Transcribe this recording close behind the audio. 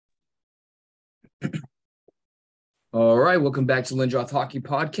All right, welcome back to Lindroth Hockey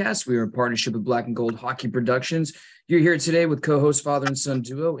Podcast. We are in partnership with Black and Gold Hockey Productions. You're here today with co-host father and son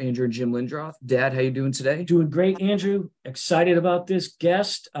duo, Andrew and Jim Lindroth. Dad, how you doing today? Doing great, Andrew. Excited about this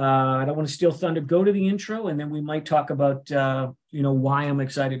guest. I don't want to steal thunder. Go to the intro, and then we might talk about, why I'm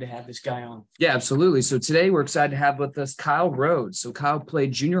excited to have this guy on. Yeah, absolutely. So today we're excited to have with us Kyle Rhodes. So Kyle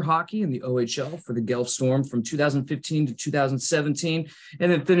played junior hockey in the OHL for the Guelph Storm from 2015 to 2017,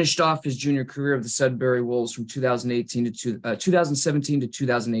 and then finished off his junior career of the Sudbury Wolves from 2017 to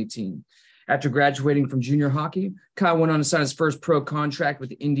 2018. After graduating from junior hockey, Kyle went on to sign his first pro contract with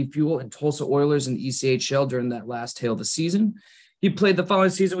the Indy Fuel and Tulsa Oilers in the ECHL during that last tail of the season. He played the following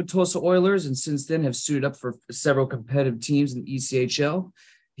season with Tulsa Oilers and since then have suited up for several competitive teams in the ECHL.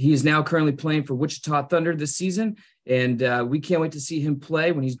 He is now currently playing for Wichita Thunder this season, and we can't wait to see him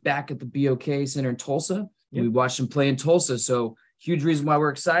play when he's back at the BOK Center in Tulsa. Yep. We watched him play in Tulsa, so huge reason why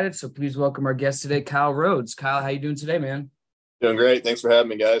we're excited. So please welcome our guest today, Kyle Rhodes. Kyle, how you doing today, man? Doing great. Thanks for having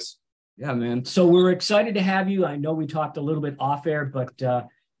me, guys. Yeah, man. So we're excited to have you. I know we talked a little bit off air, but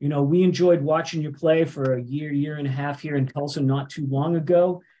we enjoyed watching you play for a year and a half here in Tulsa not too long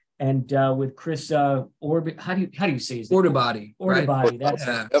ago. And with Chris Orbit, how do you say his name? Ortobody. Ortobody. That's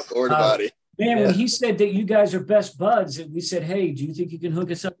Yep, Ortobody. Man, when he said that you guys are best buds, and we said, hey, do you think you can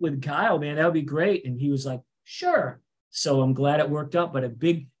hook us up with Kyle, man? That would be great. And he was like, sure. So I'm glad it worked out, but a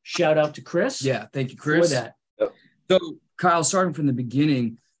big shout out to Chris. Yeah, thank you, Chris. For that. Yep. So Kyle, starting from the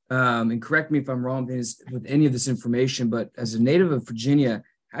beginning, and correct me if I'm wrong with any of this information, but as a native of Virginia,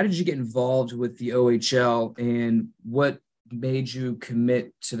 how did you get involved with the OHL and what made you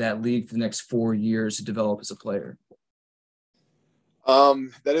commit to that league for the next 4 years to develop as a player?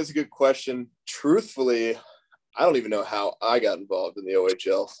 That is a good question. Truthfully, I don't even know how I got involved in the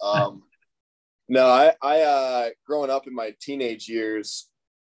OHL. No, I growing up in my teenage years,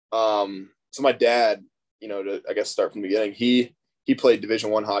 so my dad, to start from the beginning, he played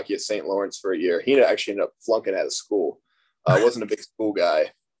Division I hockey at St. Lawrence for a year. He actually ended up flunking out of school. Wasn't a big school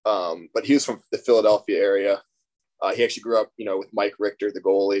guy, but he was from the Philadelphia area. He actually grew up, with Mike Richter, the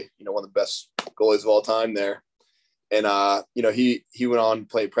goalie, one of the best goalies of all time there. And, he went on to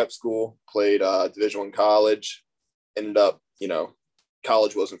play prep school, played Division I college, ended up,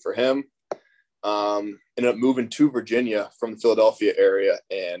 college wasn't for him. Ended up moving to Virginia from the Philadelphia area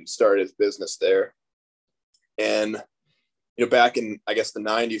and started his business there. And, back in, I guess, the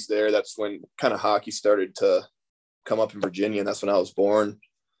 90s there, that's when kind of hockey started to come up in Virginia, and that's when I was born.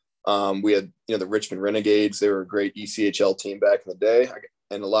 We had, the Richmond Renegades. They were a great ECHL team back in the day.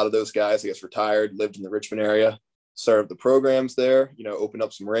 And a lot of those guys, I guess, retired, lived in the Richmond area, started the programs there, opened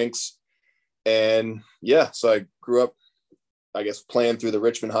up some rinks. And, so I grew up, I guess, playing through the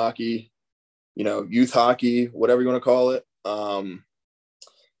Richmond hockey, youth hockey, whatever you want to call it. And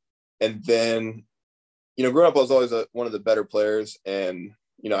then, growing up, I was always one of the better players. And,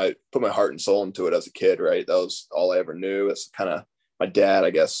 I put my heart and soul into it as a kid, right? That was all I ever knew. It's kind of my dad, I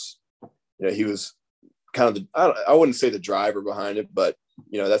guess, he was kind of I wouldn't say the driver behind it, but,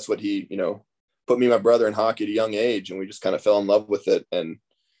 that's what he, put me and my brother in hockey at a young age. And we just kind of fell in love with it. And,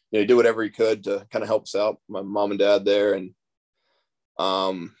 he did whatever he could to kind of help us out, my mom and dad there. And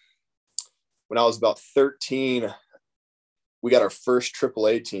when I was about 13, we got our first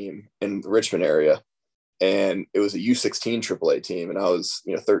AAA team in the Richmond area. And it was a U16 AAA team. And I was,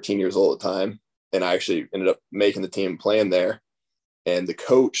 13 years old at the time. And I actually ended up making the team, playing there. And the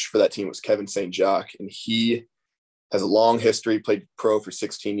coach for that team was Kevin St. Jacques. And he has a long history, played pro for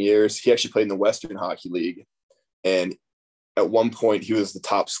 16 years. He actually played in the Western Hockey League. And at one point, he was the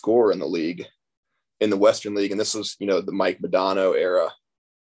top scorer in the league, in the Western League. And this was, the Mike Modano era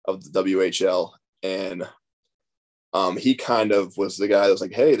of the WHL. And he kind of was the guy that was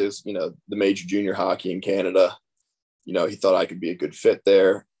like, hey, there's, the major junior hockey in Canada. He thought I could be a good fit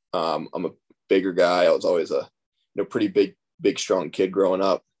there. I'm a bigger guy. I was always a, pretty big, strong kid growing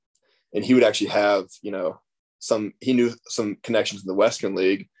up. And he would actually have, he knew some connections in the Western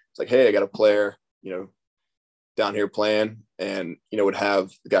League. It's like, hey, I got a player, down here playing, and, would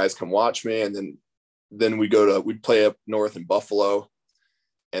have the guys come watch me. And then we'd play up north in Buffalo,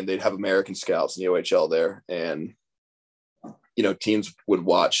 and they'd have American scouts in the OHL there. And, teams would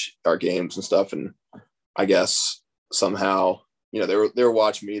watch our games and stuff. And I guess somehow, they were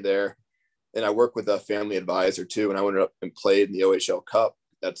watching me there. And I work with a family advisor too. And I went up and played in the OHL Cup.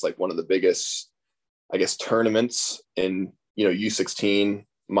 That's like one of the biggest, I guess, tournaments in, U16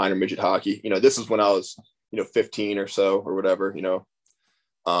 minor midget hockey. This is when I was, 15 or so or whatever,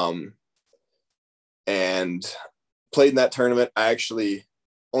 and played in that tournament. I actually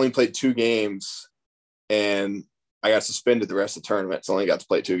only played 2 games, and I got suspended the rest of the tournament. So I only got to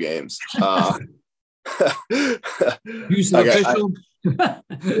play 2 games. Use of official.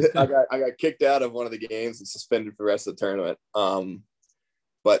 I got kicked out of one of the games and suspended for the rest of the tournament.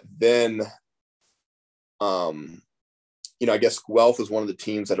 But then, I guess Guelph was one of the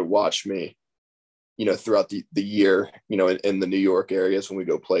teams that had watched me, throughout the year, in the New York areas when we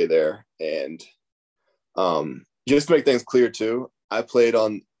go play there. And just to make things clear too, I played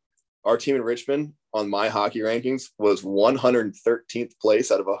on our team in Richmond on my hockey rankings was 113th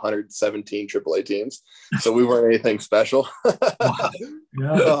place out of 117 AAA teams. So we weren't anything special.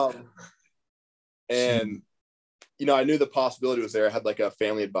 Yeah. And, I knew the possibility was there. I had like a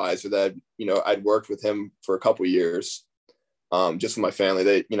family advisor that, I'd worked with him for a couple of years. Just with my family,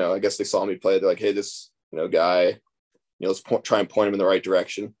 they, I guess they saw me play. They're like, hey, this, guy, let's try and point him in the right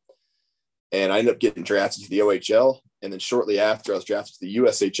direction. And I ended up getting drafted to the OHL. And then shortly after, I was drafted to the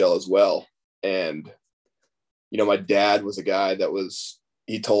USHL as well. And, my dad was a guy that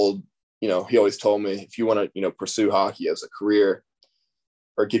he always told me, if you want to, pursue hockey as a career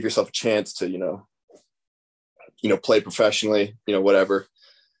or give yourself a chance to, play professionally, whatever,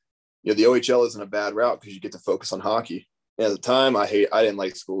 the OHL isn't a bad route because you get to focus on hockey. And at the time, I didn't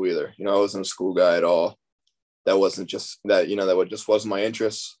like school either. I wasn't a school guy at all. That wasn't just that, that just wasn't my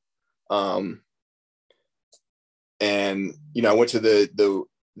interest. And, I went to the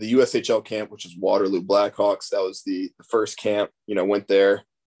USHL camp, which is Waterloo Blackhawks. That was the first camp, went there,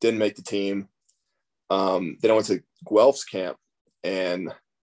 didn't make the team. Then I went to Guelph's camp and,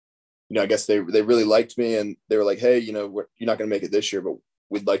 I guess they really liked me and they were like, hey, you're not going to make it this year, but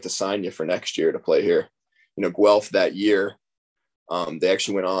we'd like to sign you for next year to play here. Guelph that year, they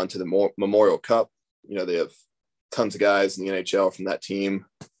actually went on to the Memorial Cup. They have tons of guys in the NHL from that team.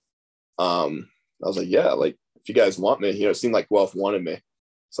 I was like, yeah, like if you guys want me, it seemed like Guelph wanted me.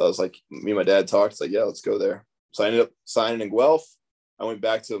 So I was like, me and my dad talked. It's like, yeah, let's go there. So I ended up signing in Guelph. I went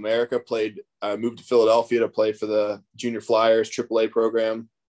back to America, I moved to Philadelphia to play for the Junior Flyers AAA program.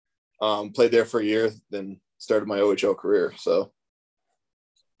 Played there for a year, then started my OHL career.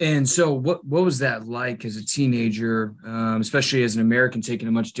 And so what was that like as a teenager, especially as an American taking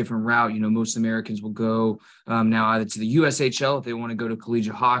a much different route? Most Americans will go now either to the USHL if they want to go to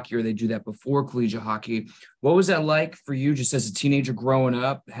collegiate hockey or they do that before collegiate hockey. What was that like for you just as a teenager growing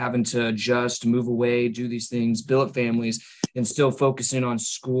up, having to adjust, move away, do these things, build families, and still focusing on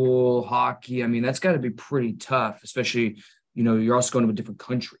school, hockey? I mean, that's got to be pretty tough, especially, you're also going to a different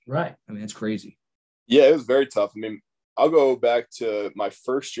country. Right. I mean, that's crazy. Yeah, it was very tough. I mean, I'll go back to my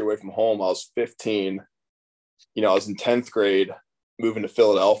first year away from home. I was 15. I was in 10th grade, moving to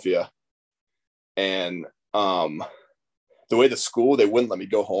Philadelphia. And the way the school, they wouldn't let me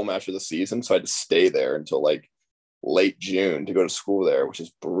go home after the season. So I had to stay there until like late June to go to school there, which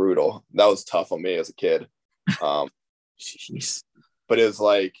is brutal. That was tough on me as a kid. Jeez. But it was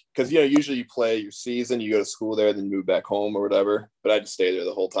like, because, usually you play your season, you go to school there, then you move back home or whatever. But I had to stay there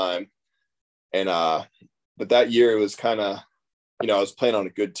the whole time. And, but that year it was kind of, I was playing on a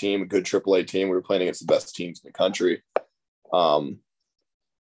good team, a good AAA team. We were playing against the best teams in the country. It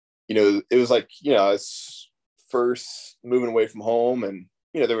was like, it's first moving away from home and,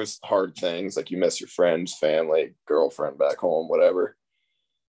 there was hard things like you miss your friends, family, girlfriend back home, whatever.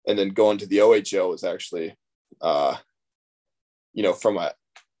 And then going to the OHL was actually, from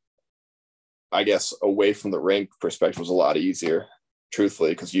I guess away from the rink perspective was a lot easier,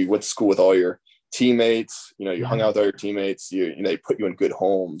 truthfully, because you went to school with all your teammates, you hung out with all your teammates, they put you in good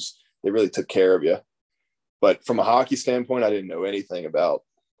homes. They really took care of you. But from a hockey standpoint, I didn't know anything about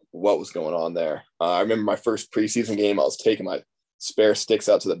what was going on there. I remember my first preseason game, I was taking my spare sticks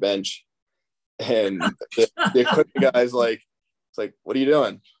out to the bench and the equipment guy's like, it's like, what are you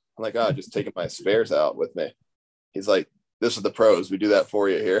doing? I'm like, just taking my spares out with me. He's like, this is the pros. We do that for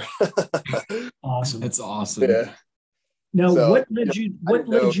you here. Awesome. That's awesome. Yeah. Now, So,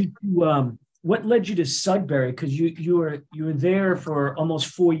 what led you to Sudbury? Because you were there for almost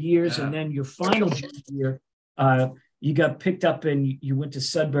 4 years, and then your final year, you got picked up and you went to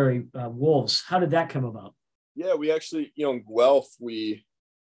Sudbury Wolves. How did that come about? Yeah, we actually, in Guelph, we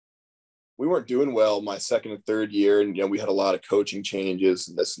weren't doing well my second and third year, and we had a lot of coaching changes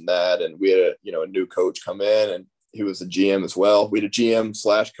and this and that, and we had a new coach come in, and he was a GM as well. We had a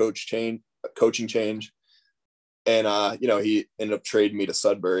coaching change. And, he ended up trading me to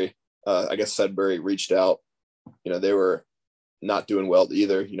Sudbury. I guess Sudbury reached out. They were not doing well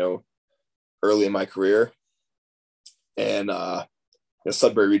either, early in my career. And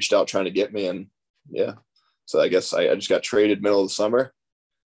Sudbury reached out trying to get me. And, yeah. So I guess I just got traded middle of the summer.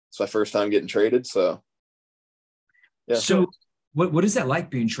 It's my first time getting traded. So, yeah. So what is that like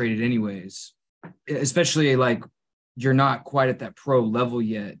being traded anyways? Especially like you're not quite at that pro level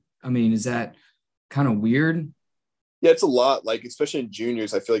yet. I mean, is that kind of weird? Yeah, it's a lot. Like, especially in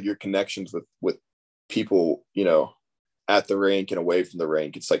juniors, I feel like your connections with people, at the rink and away from the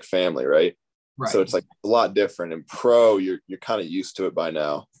rink, it's like family, right? Right. So it's like a lot different. In pro, you're kind of used to it by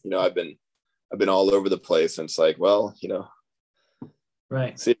now. I've been all over the place, and it's like, well,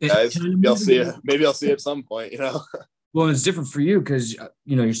 Right. see you guys. Maybe I'll see you. Maybe I'll see you at some point. Well, it's different for you because,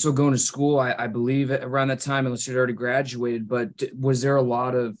 you're still going to school, I believe, around that time, unless you'd already graduated. But was there a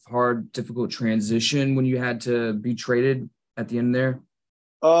lot of hard, difficult transition when you had to be traded at the end there?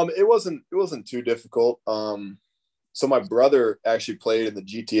 It wasn't too difficult. So my brother actually played in the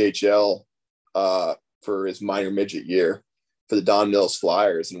GTHL for his minor midget year for the Don Mills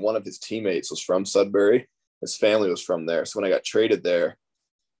Flyers, and one of his teammates was from Sudbury. His family was from there. So when I got traded there,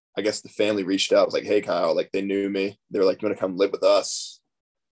 I guess the family reached out, was like, "Hey, Kyle," like they knew me. They were like, "You want to come live with us?"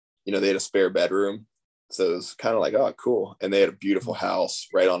 They had a spare bedroom. So it was kind of like, oh, cool. And they had a beautiful house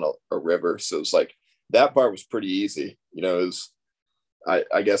right on a river. So it was like, that part was pretty easy. It was,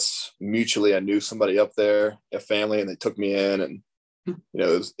 I guess mutually, I knew somebody up there, a family, and they took me in, and,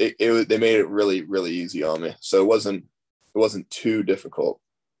 they made it really, really easy on me. So it wasn't too difficult.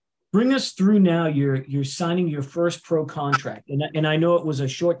 Bring us through now. You're signing your first pro contract, and I know it was a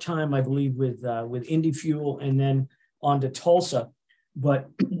short time, I believe, with Indy Fuel and then on to Tulsa. But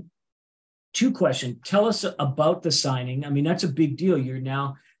two questions: tell us about the signing. I mean, that's a big deal. You're now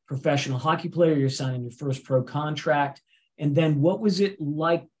a professional hockey player. You're signing your first pro contract, and then what was it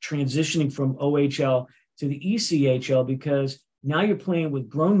like transitioning from OHL to the ECHL? Because now you're playing with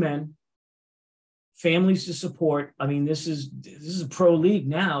grown men, families to support. I mean, this is a pro league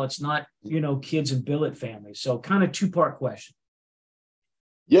now. It's not, kids and billet families. So kind of two-part question.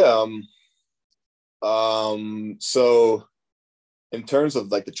 Yeah. So in terms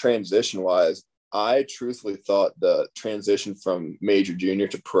of like the transition wise, I truthfully thought the transition from major junior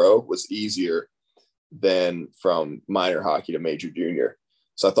to pro was easier than from minor hockey to major junior.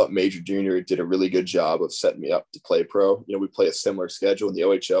 So I thought major junior did a really good job of setting me up to play pro. We play a similar schedule in the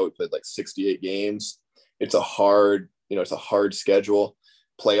OHL. We played like 68 games. It's a hard schedule.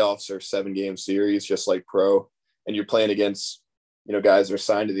 Playoffs are 7-game series, just like pro. And you're playing against, guys that are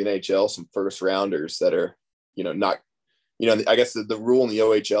signed to the NHL, some first rounders that are, not, I guess the rule in the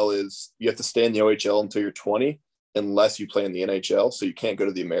OHL is you have to stay in the OHL until you're 20, unless you play in the NHL. So you can't go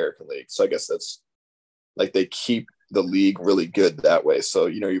to the American League. So I guess that's like, they keep the league really good that way. So,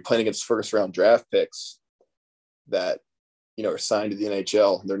 you're playing against first round draft picks that, are signed to the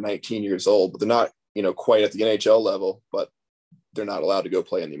NHL. They're 19 years old, but they're not, quite at the NHL level, but they're not allowed to go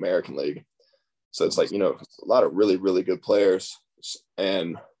play in the American League. So it's like, a lot of really, really good players.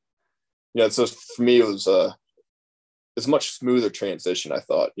 And, so for me, it's a much smoother transition, I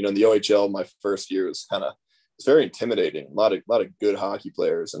thought. In the OHL, my first year was it's very intimidating. A lot of good hockey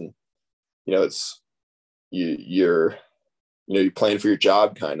players. And, it's, you're playing for your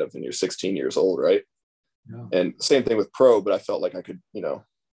job kind of, and you're 16 years old, right? Yeah. And same thing with pro, but I felt like I could, it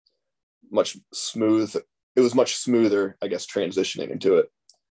was much smoother, I guess, transitioning into it.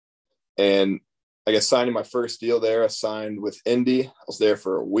 And I guess signing my first deal there, I signed with Indy. I was there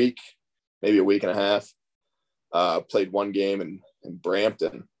for a week, maybe a week and a half. Played one game in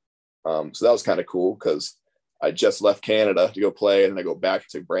Brampton. So that was kind of cool because I just left Canada to go play, and then I go back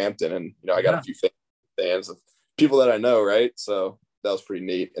to Brampton, and I got a few fans of people that I know, right? So that was pretty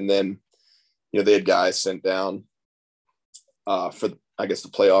neat. And then they had guys sent down for I guess the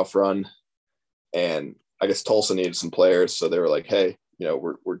playoff run, and I guess Tulsa needed some players, so they were like, "Hey,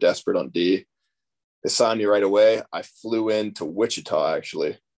 we're desperate on D." They signed me right away. I flew into Wichita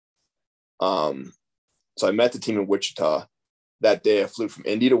actually. So I met the team in Wichita. That day I flew from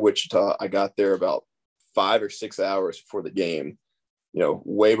Indy to Wichita. I got there about 5 or 6 hours before the game,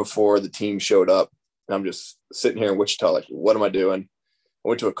 way before the team showed up. And I'm just sitting here in Wichita, like, what am I doing? I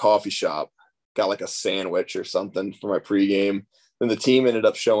went to a coffee shop, got like a sandwich or something for my pregame. Then the team ended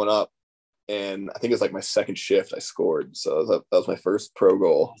up showing up, and I think it was like my second shift I scored. So that was my first pro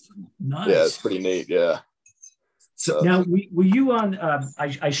goal. Nice. Yeah, it's pretty neat. Yeah. So now, were you on?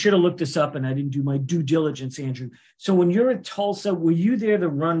 I should have looked this up, and I didn't do my due diligence, Andrew. So when you're at Tulsa, were you there the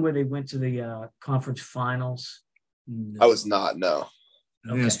run where they went to the conference finals? No. I was not. No. I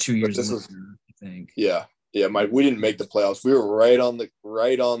think it was 2 years later, I think. Yeah. We didn't make the playoffs. We were right on the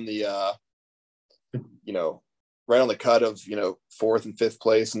cut of 4th and 5th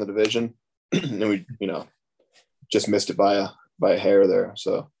place in the division, and we just missed it by a hair there.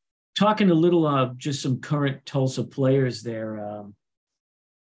 So. Talking a little just some current Tulsa players there.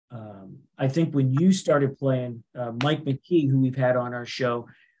 I think when you started playing, Mike McKee, who we've had on our show,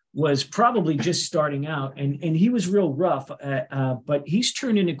 was probably just starting out, and he was real rough, but he's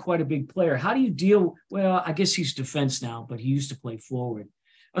turned into quite a big player. How do you deal? Well, I guess he's defense now, but he used to play forward.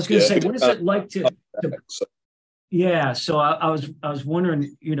 I was going to say, what is it like to yeah? So I was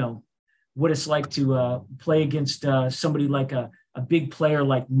wondering, what it's like to play against somebody like a big player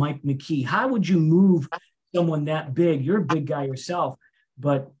like Mike McKee. How would you move someone that big? You're a big guy yourself,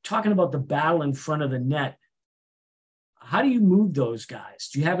 but talking about the battle in front of the net. How do you move those guys?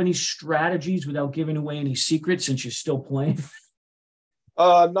 Do you have any strategies without giving away any secrets since you're still playing?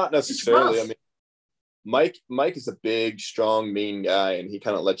 Not necessarily. I mean, Mike is a big, strong, mean guy, and he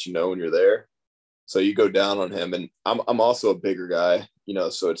kind of lets you know when you're there. So you go down on him, and I'm also a bigger guy,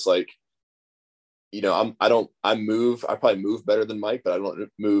 so it's like, I probably move better than Mike, but I don't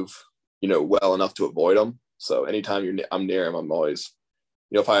move, well enough to avoid him. So anytime I'm near him, I'm always,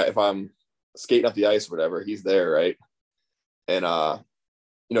 if I'm skating up the ice or whatever, he's there, right? And, a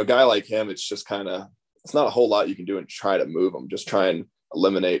guy like him, it's just it's not a whole lot you can do and try to move him. Just try and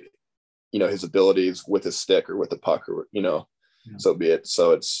eliminate, his abilities with his stick or with the puck or, so be it.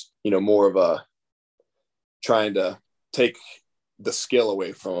 So it's, more of a trying to take the skill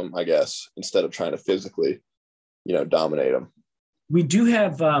away from him, I guess, instead of trying to physically, dominate him. We do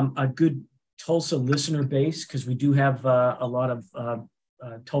have a good Tulsa listener base because we do have a lot of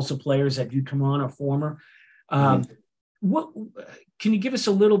Tulsa players that do come on or former. What can you give us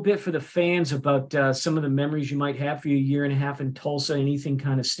a little bit for the fans about some of the memories you might have for your year and a half in Tulsa? Anything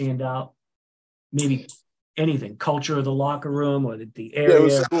kind of stand out? Maybe anything, culture of the locker room or the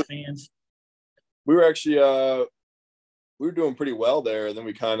area, cool. Fans. We were actually we were doing pretty well there, and then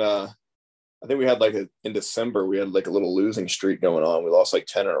we I think we had in December we had a little losing streak going on. We lost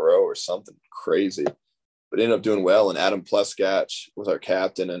 10 in a row or something crazy, but ended up doing well. And Adam Pleskach was our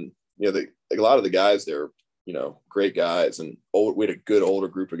captain, and a lot of the guys there. Great guys, and we had a good older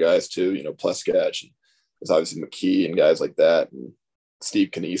group of guys too. Pleskach, and there's obviously McKee and guys like that, and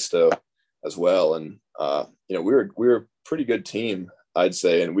Steve Canisto as well. And we were a pretty good team, I'd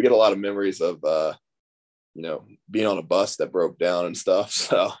say. And we get a lot of memories of being on a bus that broke down and stuff.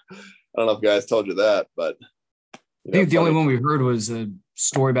 So I don't know if guys told you that, but I think the only one we heard was a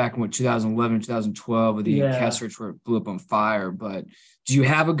story back in 2011, 2012 with the Kesserich where it blew up on fire. But do you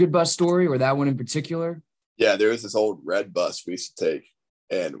have a good bus story or that one in particular? Yeah, there was this old red bus we used to take.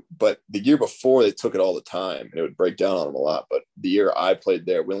 But the year before, they took it all the time, and it would break down on them a lot. But the year I played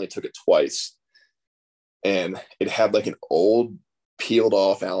there, we only took it twice. And it had an old peeled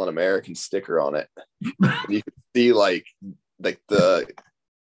off Allen American sticker on it. And you could see the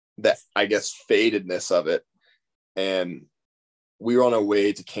I guess fadedness of it. And we were on our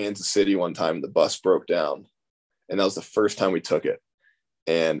way to Kansas City one time, and the bus broke down. And that was the first time we took it.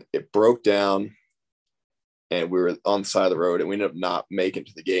 And it broke down. And we were on the side of the road, and we ended up not making it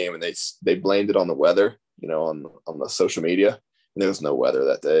to the game. And they blamed it on the weather, on the social media. And there was no weather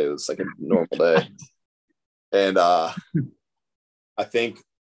that day. It was a normal day. And I think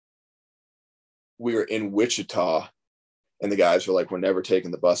we were in Wichita, and the guys were like, "We're never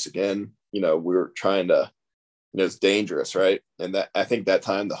taking the bus again." We were trying to, it's dangerous, right? And I think that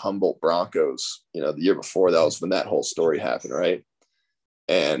time the Humboldt Broncos, the year before, that was when that whole story happened, right?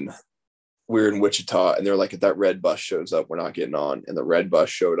 And we were in Wichita, and they're like, if that red bus shows up, we're not getting on. And the red bus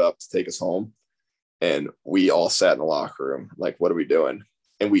showed up to take us home. And we all sat in the locker room, what are we doing?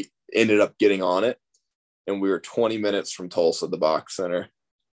 And we ended up getting on it. And we were 20 minutes from Tulsa, the Box Center.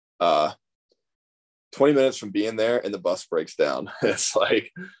 20 minutes from being there, and the bus breaks down. It's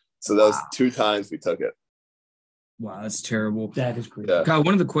so that was 2 times we took it. Wow, that's terrible. That is great. Yeah. Kyle,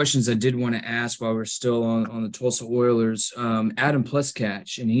 one of the questions I did want to ask while we're still on the Tulsa Oilers, Adam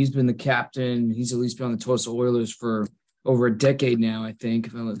Pleskach, and he's been the captain. He's at least been on the Tulsa Oilers for over a decade now, I think.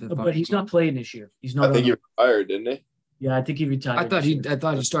 But he's not playing this year. He's not. I think he retired, didn't he? Yeah, I think he retired. I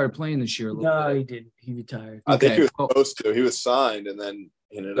thought he started playing this year. No, he didn't. He retired. I think he was supposed to. He was signed, and then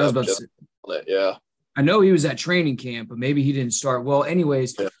he ended up just on it. Yeah. I know he was at training camp, but maybe he didn't start. Well,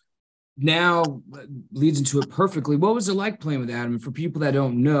 anyways. Yeah. Now leads into it perfectly. What was it like playing with Adam? And for people that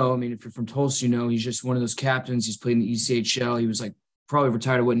don't know, I mean, if you're from Tulsa, he's just one of those captains. He's played in the ECHL. He was probably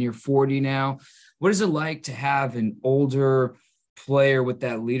retired at near 40 now. What is it like to have an older player with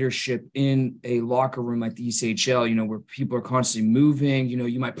that leadership in a locker room like the ECHL, where people are constantly moving,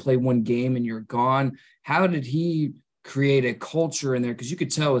 you might play one game and you're gone. How did he create a culture in there? Because you could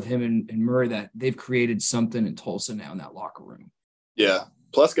tell with him and Murray that they've created something in Tulsa now in that locker room. Yeah.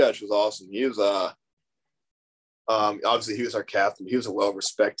 Pleskach was awesome. He was obviously he was our captain. He was a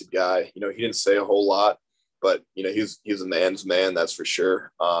well-respected guy. He didn't say a whole lot, but he was a man's man, that's for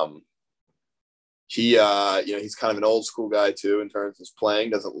sure. he's kind of an old school guy too in terms of his playing.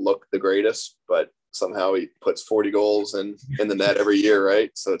 Doesn't look the greatest, but somehow he puts 40 goals in the net every year,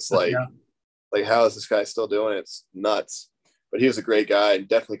 right? So it's like, how is this guy still doing it? It's nuts. But he was a great guy and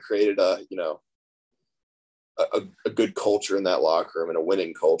definitely created a good culture in that locker room and a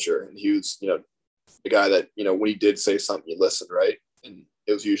winning culture. And he was, the guy that, when he did say something, you listened, right? And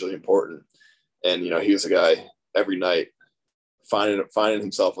it was usually important. And, he was a guy every night finding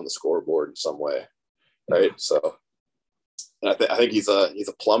himself on the scoreboard in some way. Right. So, and I think he's a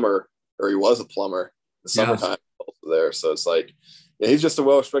plumber, or he was a plumber in the summertime there. So it's like, he's just a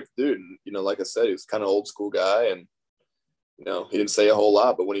well-respected dude. And, like I said, he was kind of old school guy, and, he didn't say a whole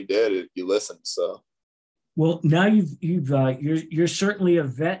lot, but when he did, you listened. So. Well, now you're certainly a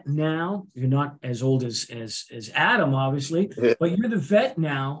vet now. You're not as old as Adam, obviously, but you're the vet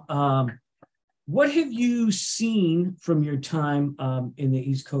now. What have you seen from your time in the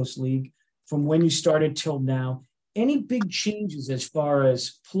East Coast League, from when you started till now? Any big changes as far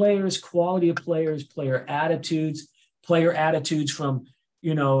as players, quality of players, player attitudes from,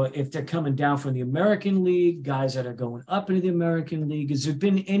 if they're coming down from the American League, guys that are going up into the American League? Has there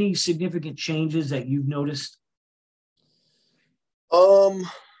been any significant changes that you've noticed? In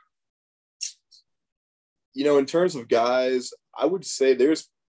terms of guys, I would say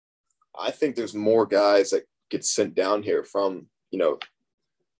I think there's more guys that get sent down here from,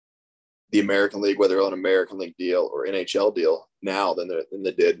 the American League, whether on an American League deal or NHL deal now than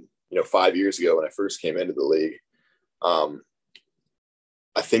they did, 5 years ago when I first came into the league.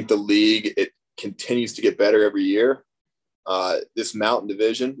 I think the league, it continues to get better every year. This Mountain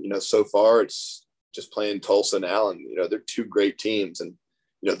Division, so far it's just playing Tulsa and Allen. They're two great teams, and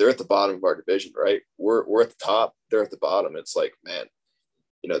they're at the bottom of our division, right? We're at the top, they're at the bottom. It's like, man,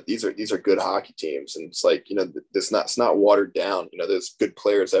 these are good hockey teams, and it's like, it's not watered down. There's good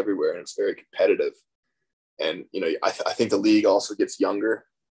players everywhere, and it's very competitive. And I think the league also gets younger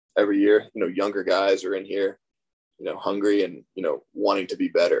every year. Younger guys are in here, hungry and, wanting to be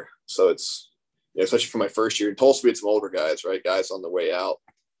better. So it's, especially for my first year in Tulsa, we had some older guys, right? Guys on the way out.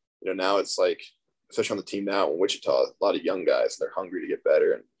 Now it's like, especially on the team now in Wichita, a lot of young guys, they're hungry to get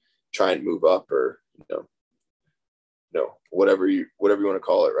better and try and move up, or, whatever you want to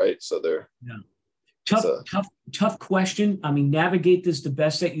call it. Right. So they're tough question. I mean, navigate this the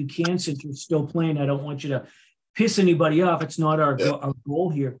best that you can, since you're still playing. I don't want you to piss anybody off. It's not our goal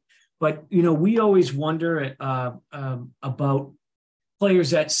here. But, we always wonder about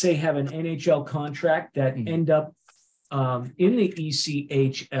players that, say, have an NHL contract that end up in the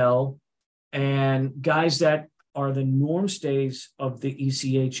ECHL, and guys that are the norm stays of the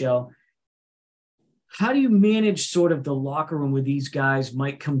ECHL. How do you manage sort of the locker room where these guys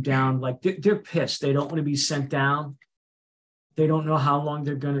might come down? Like, they're pissed. They don't want to be sent down. They don't know how long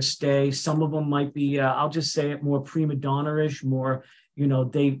they're going to stay. Some of them might be, I'll just say it, more prima donna-ish, more,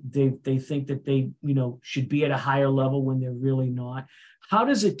 they think that they, should be at a higher level when they're really not. How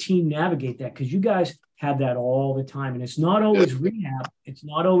does a team navigate that? Because you guys have that all the time, and it's not always rehab. It's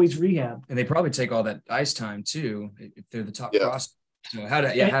not always rehab. And they probably take all that ice time too, if they're the top prospect. So how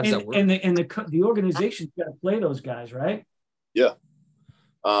does that work? And the organization's got to play those guys, right? Yeah.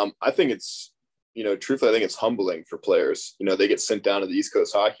 I think it's, truthfully, I think it's humbling for players. They get sent down to the East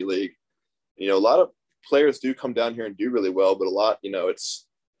Coast Hockey League. A lot of players do come down here and do really well, but a lot, it's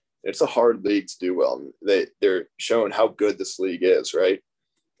a hard league to do well. They're showing how good this league is, right?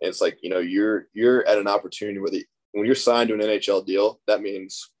 And it's like, you're at an opportunity where when you're signed to an NHL deal, that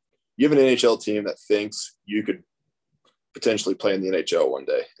means you have an NHL team that thinks you could potentially play in the NHL one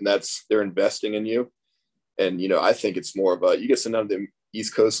day, and they're investing in you. And I think it's more of you get sent out of the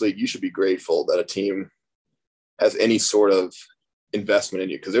East Coast League, you should be grateful that a team has any sort of investment in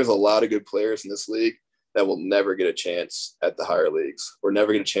you, because there's a lot of good players in this league that will never get a chance at the higher leagues, or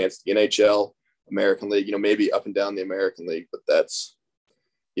never get a chance at the NHL, American League, maybe up and down the American League, but that's,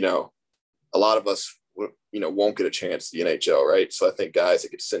 a lot of us, won't get a chance at the NHL, right? So I think guys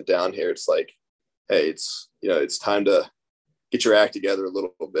that get sent down here, it's like, hey, it's time to get your act together a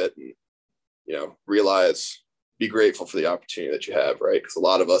little bit and, realize, be grateful for the opportunity that you have, right? Because a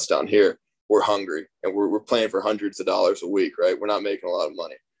lot of us down here, we're hungry, and we're playing for hundreds of dollars a week, right? We're not making a lot of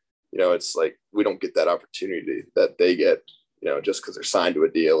money. It's like, we don't get that opportunity that they get, just because they're signed to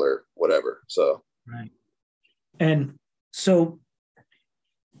a deal or whatever. So, right. And so,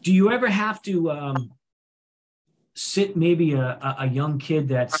 do you ever have to sit maybe a young kid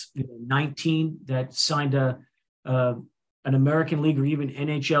that's 19 that signed an American League or even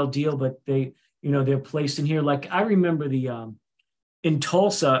NHL deal, but they're placed in here? Like, I remember in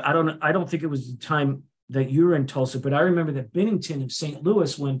Tulsa, I don't think it was the time that you're in Tulsa, but I remember that Bennington of St.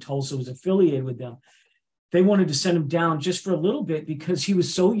 Louis, when Tulsa was affiliated with them, they wanted to send him down just for a little bit because he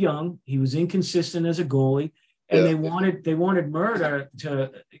was so young. He was inconsistent as a goalie, and they wanted Murder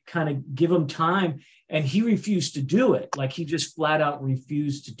to kind of give him time, and he refused to do it. Like, he just flat out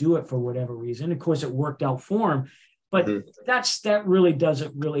refused to do it for whatever reason. Of course, it worked out for him, but that really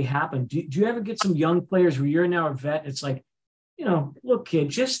doesn't really happen. Do you ever get some young players where you're now a vet? It's like, look, kid,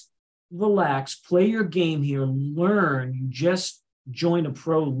 just relax, play your game here, learn. You just join a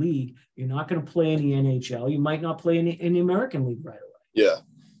pro league. You're not going to play in the NHL. You might not play in the American League right away.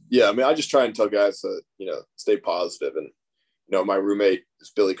 Yeah. I mean, I just try and tell guys to, stay positive. And, my roommate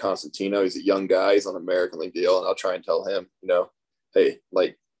is Billy Constantino. He's a young guy. He's on an American League deal. And I'll try and tell him, hey,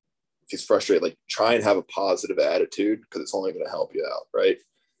 like, if he's frustrated, like, try and have a positive attitude, because it's only going to help you out. Right.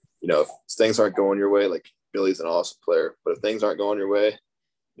 If things aren't going your way, like, Billy's an awesome player, but if things aren't going your way,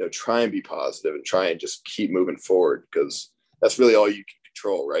 try and be positive and try and just keep moving forward, because that's really all you can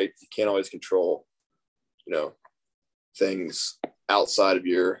control, right? You can't always control, things outside of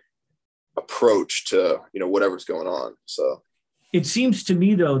your approach to, whatever's going on. So it seems to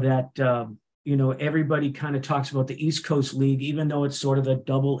me, though, that, everybody kind of talks about the East Coast League, even though it's sort of a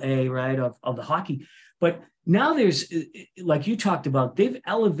AA, right, of the hockey. But now there's, like you talked about, they've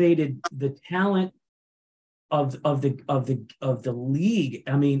elevated the talent of the league.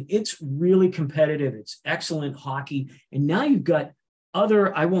 I mean, it's really competitive. It's excellent hockey. And now you've got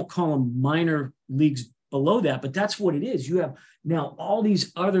other, I won't call them minor leagues below that, but that's what it is. You have now all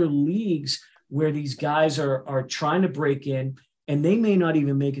these other leagues where these guys are trying to break in, and they may not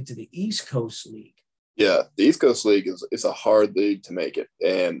even make it to the East Coast League. Yeah, the East Coast League is a hard league to make it.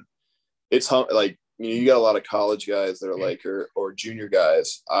 And it's like, you got a lot of college guys that are like, or junior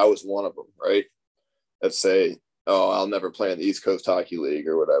guys. I was one of them, right? That say, oh, I'll never play in the East Coast Hockey League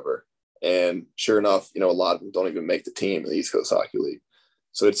or whatever. And sure enough, a lot of them don't even make the team in the East Coast Hockey League.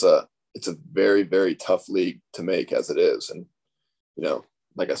 So it's a very, very tough league to make as it is. And,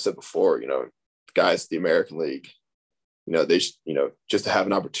 like I said before, guys at the American League, they should, just to have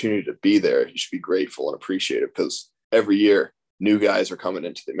an opportunity to be there, you should be grateful and appreciative, because every year new guys are coming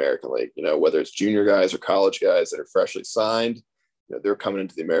into the American League, whether it's junior guys or college guys that are freshly signed, they're coming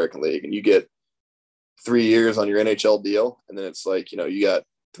into the American League, and you get 3 years on your NHL deal. And then it's like, you got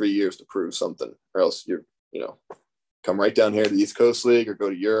 3 years to prove something, or else you're, come right down here to the East Coast League or go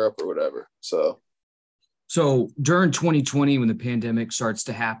to Europe or whatever. So during 2020, when the pandemic starts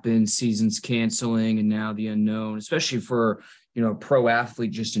to happen, seasons canceling, and now the unknown, especially for, pro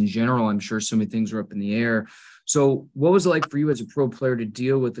athlete just in general, I'm sure so many things are up in the air. So what was it like for you as a pro player to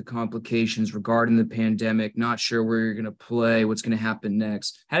deal with the complications regarding the pandemic, not sure where you're going to play, what's going to happen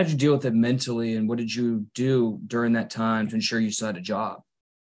next? How did you deal with it mentally, and what did you do during that time to ensure you still had a job?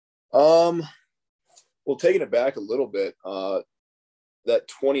 Well, taking it back a little bit, that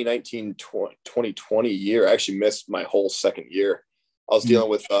 2019-2020 year, I actually missed my whole second year. I was dealing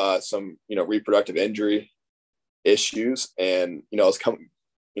with some, reproductive injury issues, and, I was coming,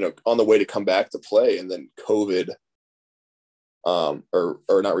 on the way to come back to play, and then COVID, or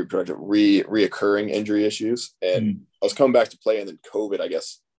not reproductive, reoccurring injury issues. And I was coming back to play, and then COVID, I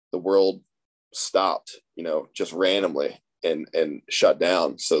guess the world stopped, just randomly and shut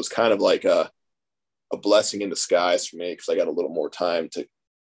down. So it's kind of like a blessing in disguise for me, because I got a little more time to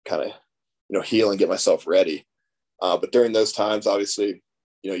kind of, heal and get myself ready. But during those times, obviously,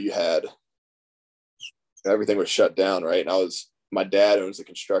 you had, everything was shut down, right? And my dad owns a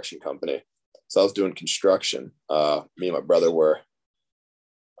construction company, so I was doing construction. Me and my brother were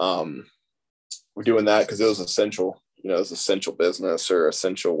doing that because it was essential, it was essential business or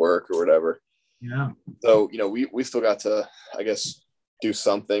essential work or whatever. Yeah. So, we still got to, I guess, do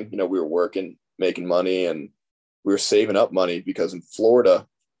something. We were working, making money, and we were saving up money, because in Florida,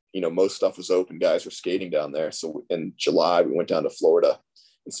 most stuff was open. Guys were skating down there. So in July, we went down to Florida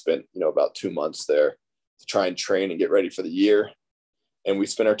and spent, about 2 months there to try and train and get ready for the year. And we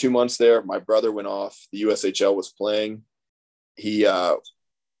spent our 2 months there. My brother went off. The USHL was playing. He, went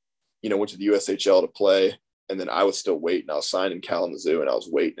to the USHL to play. And then I was still waiting. I was signed in Kalamazoo, and I was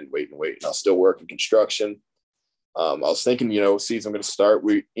waiting. And I was still working construction. I was thinking, season going to start.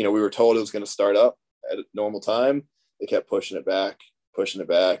 We were told it was going to start up at a normal time. They kept pushing it back.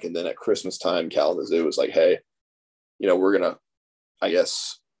 And then at Christmas time, Kalamazoo was like, hey, we're going to, I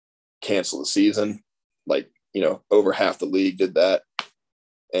guess, cancel the season. Like, over half the league did that.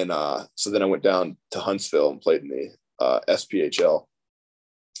 And so then I went down to Huntsville and played in the SPHL,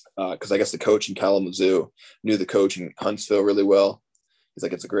 because I guess the coach in Kalamazoo knew the coach in Huntsville really well. He's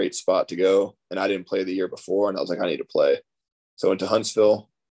like, it's a great spot to go. And I didn't play the year before, and I was like, I need to play. So I went to Huntsville,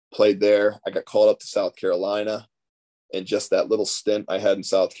 played there. I got called up to South Carolina, and just that little stint I had in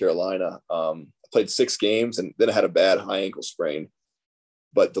South Carolina, I played 6 games, and then I had a bad high ankle sprain.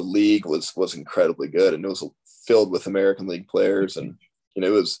 But the league was incredibly good, and it was filled with American League players, and it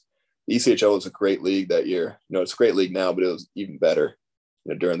was ECHL was a great league that year. It's a great league now, but it was even better,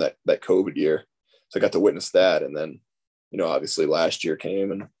 during that COVID year. So I got to witness that, and then obviously last year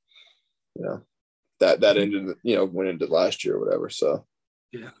came, and that ended, went into last year or whatever. So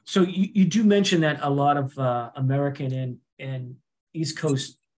yeah. So you do mention that a lot of American and East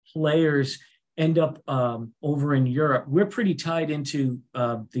Coast players end up over in Europe. We're pretty tied into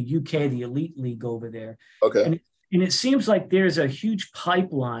the UK, the elite league over there. Okay. And it seems like there's a huge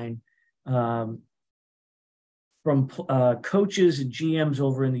pipeline from coaches and GMs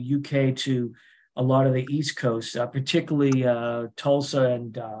over in the UK to a lot of the East Coast, particularly Tulsa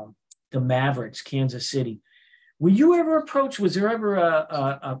and the Mavericks, Kansas City. Were you ever approached? Was there ever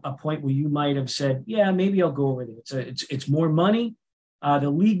a point where you might have said, yeah, maybe I'll go over there? It's more money. The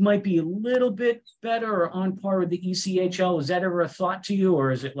league might be a little bit better or on par with the ECHL. Is that ever a thought to you,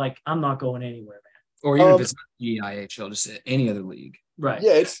 or is it like, I'm not going anywhere, man? Or even if it's not the EIHL, just any other league. Right.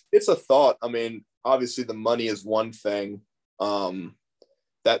 Yeah, it's a thought. I mean, obviously the money is one thing.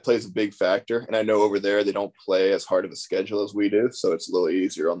 That plays a big factor. And I know over there they don't play as hard of a schedule as we do, so it's a little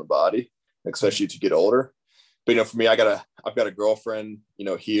easier on the body, especially to get older. But for me, I've got a girlfriend,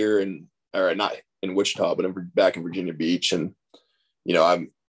 here or not in Wichita, but back in Virginia Beach, and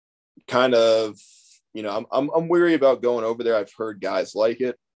I'm kind of, I'm weary about going over there. I've heard guys like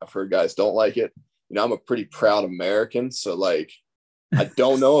it. I've heard guys don't like it. I'm a pretty proud American, so like, I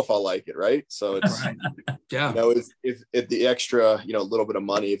don't know if I'll like it, right? So it's, yeah, if the extra, little bit of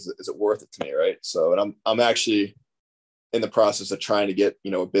money, is it worth it to me, right? So, and I'm actually in the process of trying to get,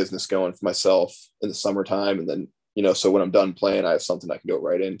 a business going for myself in the summertime, and then, so when I'm done playing, I have something I can go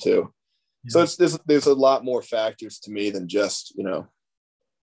right into. Yeah. So there's a lot more factors to me than just,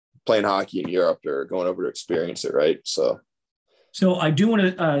 playing hockey in Europe or going over to experience it, right? So I do want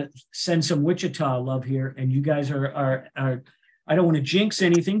to send some Wichita love here, and you guys are I don't want to jinx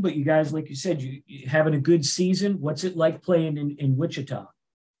anything, but you guys, like you said, you having a good season. What's it like playing in Wichita?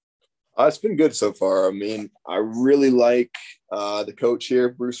 It's been good so far. I mean, I really like the coach here,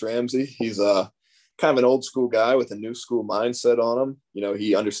 Bruce Ramsey. He's kind of an old school guy with a new school mindset on him.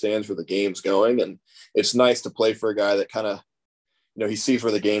 He understands where the game's going, and it's nice to play for a guy that kind of, he sees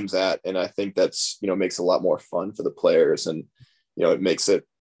where the game's at. And I think that's, makes it a lot more fun for the players. And, it makes it,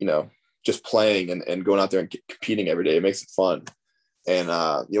 just playing and going out there and competing every day, it makes it fun. And,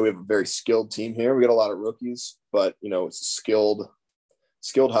 we have a very skilled team here. We got a lot of rookies, but, it's a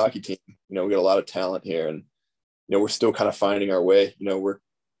skilled hockey team. We got a lot of talent here, and, we're still kind of finding our way.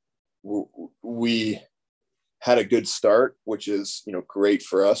 We had a good start, which is, great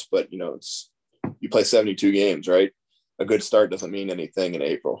for us, but, you play 72 games, right? A good start doesn't mean anything in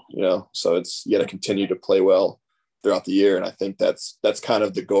April, so you got to continue to play well throughout the year. And I think that's kind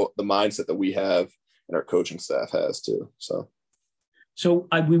of the goal, the mindset that we have and our coaching staff has too. So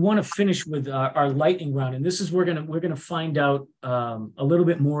we want to finish with our lightning round, and this is we're gonna find out a little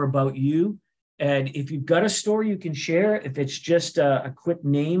bit more about you. And if you've got a story you can share, if it's just a quick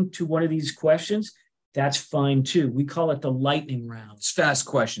name to one of these questions, that's fine too. We call it the lightning round. It's fast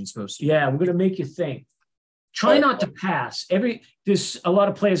questions supposed to be. Yeah, we're gonna make you think. Try not to pass. There's a lot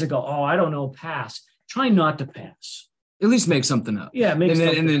of players that go, oh, I don't know, pass. Try not to pass. At least make something up. Yeah,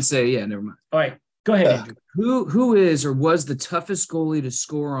 and then say, yeah, never mind. All right, go ahead, Andrew. Who is or was the toughest goalie to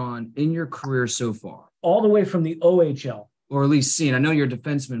score on in your career so far? All the way from the OHL. Or at least seen. I know you're a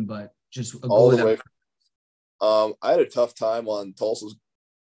defenseman, but just a goalie. All the way. I had a tough time on Tulsa's.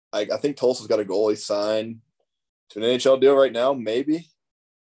 I think Tulsa's got a goalie signed to an NHL deal right now, maybe.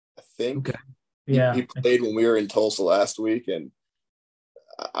 I think. Okay. Yeah. He played when we were in Tulsa last week, and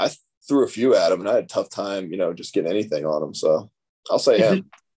I threw a few at him, and I had a tough time, just getting anything on him. So I'll say him.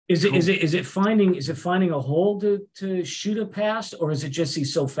 Is it finding a hole to shoot a pass, or is it just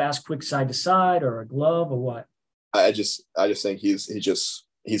he's so fast, quick side to side, or a glove, or what? I just think he's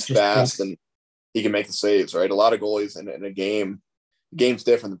fast and he can make the saves, right? A lot of goalies in a game, the game's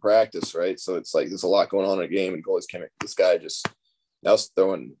different than practice, right? So it's like there's a lot going on in a game, and goalies can't make. This guy I was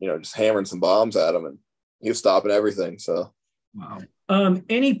throwing, just hammering some bombs at him, and he was stopping everything. So, wow.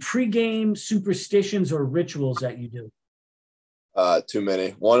 Any pregame superstitions or rituals that you do? Too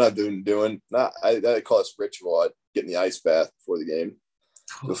many. One I've been doing, I call this ritual. I get in the ice bath before the game,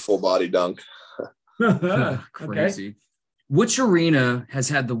 do a full body dunk. Crazy. Okay. Which arena has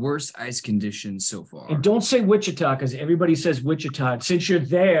had the worst ice conditions so far? And don't say Wichita, because everybody says Wichita. Since you're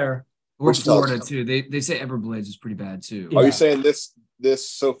there. Or Florida too. They say Everblades is pretty bad too. Yeah. Are you saying this this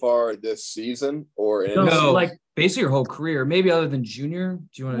so far this season or in No, like basically your whole career, maybe other than junior. Do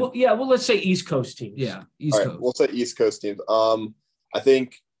you want to? Well, yeah, well, let's say East Coast teams. Yeah, East Coast. We'll say East Coast teams. I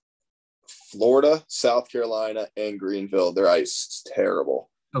think Florida, South Carolina, and Greenville, their ice is terrible.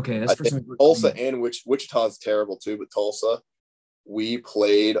 Okay, that's for some Tulsa and Wichita is terrible too, but Tulsa, we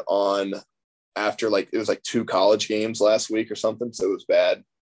played on after it was like 2 college games last week or something, so it was bad.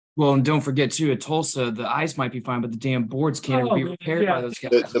 Well, and don't forget too, at Tulsa, the ice might be fine, but the damn boards can't be repaired by those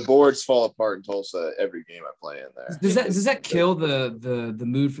guys. The boards fall apart in Tulsa every game I play in there. Does that kill the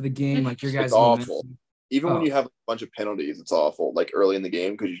mood for the game? Like your guys, it's awful. Even when you have a bunch of penalties, it's awful. Like early in the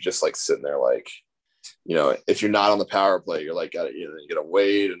game, because you're just like sitting there, like, you know, if you're not on the power play, you're like, you gotta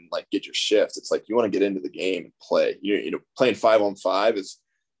wait and like get your shifts. It's like you want to get into the game and play. You know, playing 5-on-5 is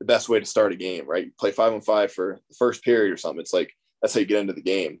the best way to start a game, right? You play 5-on-5 for the first period or something. It's like that's how you get into the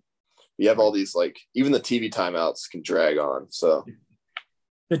game. You have all these, like, even the TV timeouts can drag on. So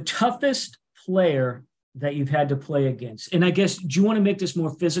the toughest player that you've had to play against, and I guess, do you want to make this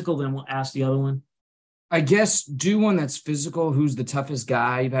more physical? Then we'll ask the other one. I guess do one that's physical. Who's the toughest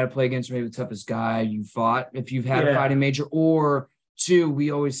guy you've had to play against? Maybe the toughest guy you fought if you've had a fighting major. Or 2,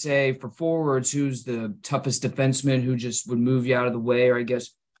 we always say for forwards, who's the toughest defenseman who just would move you out of the way? Or I guess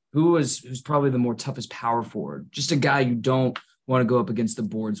who's probably the more toughest power forward? Just a guy you don't want to go up against the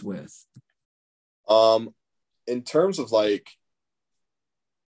boards with. In terms of like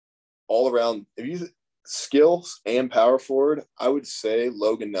all around, if you skills and power forward, I would say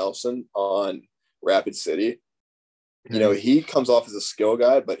Logan Nelson on Rapid City. You know, he comes off as a skill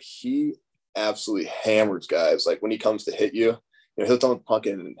guy, but he absolutely hammers guys. Like when he comes to hit you, you know, he'll come with the puck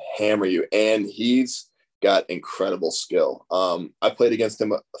and hammer you, and he's got incredible skill. I played against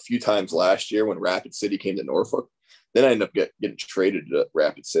him a few times last year when Rapid City came to Norfolk. Then I ended up getting traded to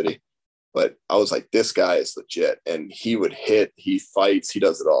Rapid City. But I was like, this guy is legit. And he would hit, he fights, he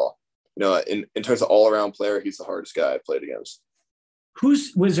does it all. You know, in terms of all-around player, he's the hardest guy I played against.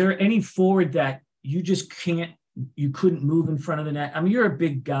 Was there any forward that you just couldn't move in front of the net? I mean, you're a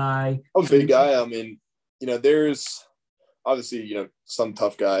big guy. I'm a big guy. I mean, you know, there's obviously, you know, some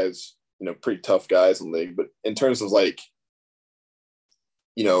tough guys, you know, pretty tough guys in the league. But in terms of like,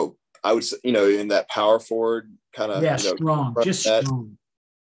 you know, I would say, you know, in that power forward kind of, strong, just net, strong.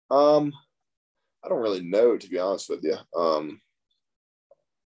 I don't really know, to be honest with you. I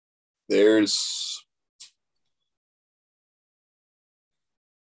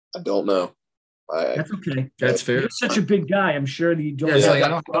don't know. That's okay. That's fair. You're such a big guy. I'm sure that you don't. Yeah, I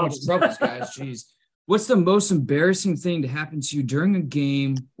don't have much troubles, guys. Jeez. What's the most embarrassing thing to happen to you during a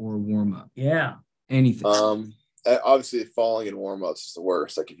game or a warm-up? Yeah. Anything. Obviously falling in warm-ups is the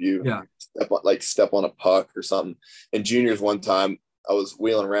worst. Like if you step on a puck or something. In juniors one time, I was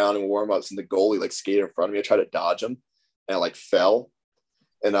wheeling around in warm-ups and the goalie like skated in front of me. I tried to dodge him and I like fell.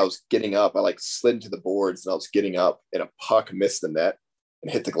 And I was getting up. I like slid into the boards and I was getting up and a puck missed the net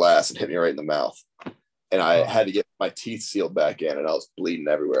and hit the glass and hit me right in the mouth. And I had to get my teeth sealed back in and I was bleeding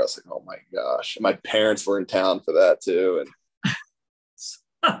everywhere. I was like, oh my gosh. And my parents were in town for that too. And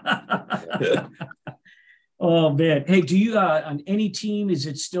oh man. Hey, do you on any team, is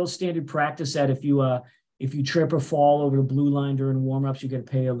it still standard practice that if you trip or fall over the blue line during warm-ups, you got to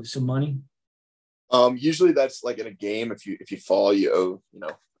pay some money? Usually that's like in a game. If you fall, you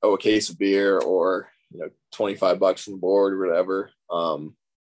owe a case of beer or, you know, $25 from the board or whatever.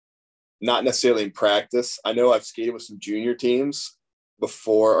 Not necessarily in practice. I know I've skated with some junior teams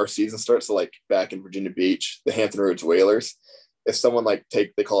before our season starts. So like back in Virginia Beach, the Hampton Roads Whalers, if someone like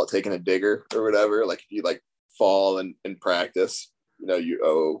they call it taking a digger or whatever, like if you like fall in practice, you know, you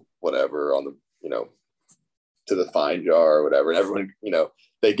owe whatever on the, you know, to the fine jar or whatever. And everyone, you know,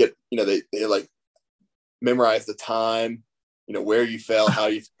 they get, you know, they like memorize the time, you know, where you fell, how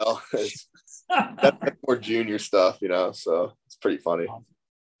you fell. That's more junior stuff, you know, so it's pretty funny.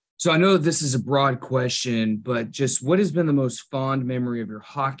 So I know this is a broad question, but just what has been the most fond memory of your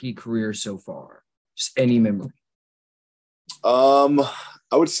hockey career so far? Just any memory. I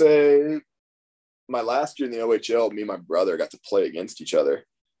would say my last year in the OHL, me and my brother got to play against each other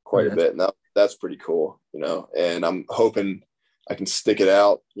quite a bit. And that's pretty cool, you know, and I'm hoping I can stick it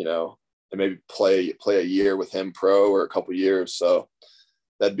out, you know, and maybe play a year with him pro or a couple years. So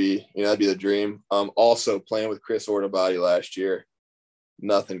that'd be the dream. Also playing with Chris Ortobody last year,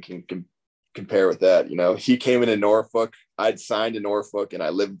 nothing can compare with that. You know, he came into Norfolk. I'd signed in Norfolk and I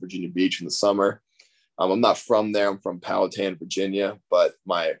lived in Virginia Beach in the summer. I'm not from there. I'm from Powhatan, Virginia, but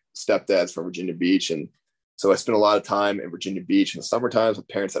my stepdad's from Virginia Beach. And so I spent a lot of time in Virginia Beach in the summer times with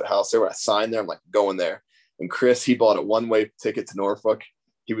parents at a house there. When I signed there, I'm like going there. And Chris, he bought a one-way ticket to Norfolk.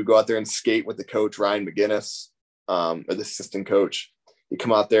 He would go out there and skate with the coach, Ryan McGinnis, or the assistant coach. he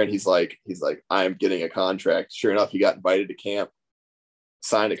come out there and he's like, I am getting a contract. Sure enough, he got invited to camp,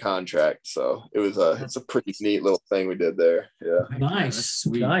 signed a contract. So it's a pretty neat little thing we did there. Yeah. Nice.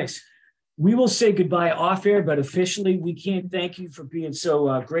 Nice. We will say goodbye off air, but officially we can't thank you for being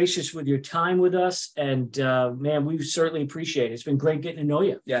so gracious with your time with us. And man, we certainly appreciate it. It's been great getting to know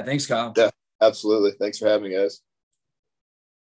you. Yeah. Thanks, Kyle. Yeah, absolutely. Thanks for having me, guys.